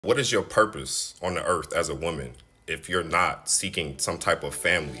What is your purpose on the earth as a woman if you're not seeking some type of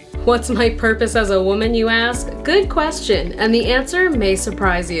family? What's my purpose as a woman, you ask? Good question, and the answer may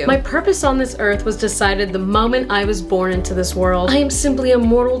surprise you. My purpose on this earth was decided the moment I was born into this world. I am simply a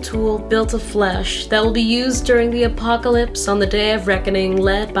mortal tool built of flesh that will be used during the apocalypse on the day of reckoning,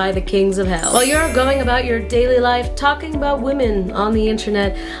 led by the kings of hell. While you're going about your daily life talking about women on the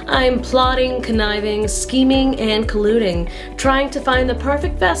internet, I am plotting, conniving, scheming, and colluding, trying to find the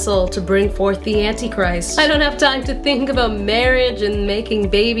perfect vessel to bring forth the Antichrist. I don't have time to think about marriage and making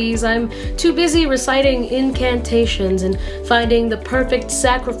babies. I'm too busy reciting incantations and finding the perfect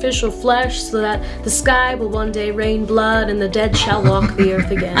sacrificial flesh so that the sky will one day rain blood and the dead shall walk the earth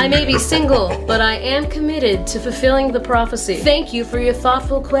again. I may be single, but I am committed to fulfilling the prophecy. Thank you for your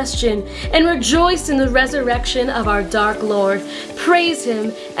thoughtful question, and rejoice in the resurrection of our dark Lord. Praise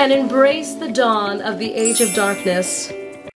him and embrace the dawn of the age of darkness.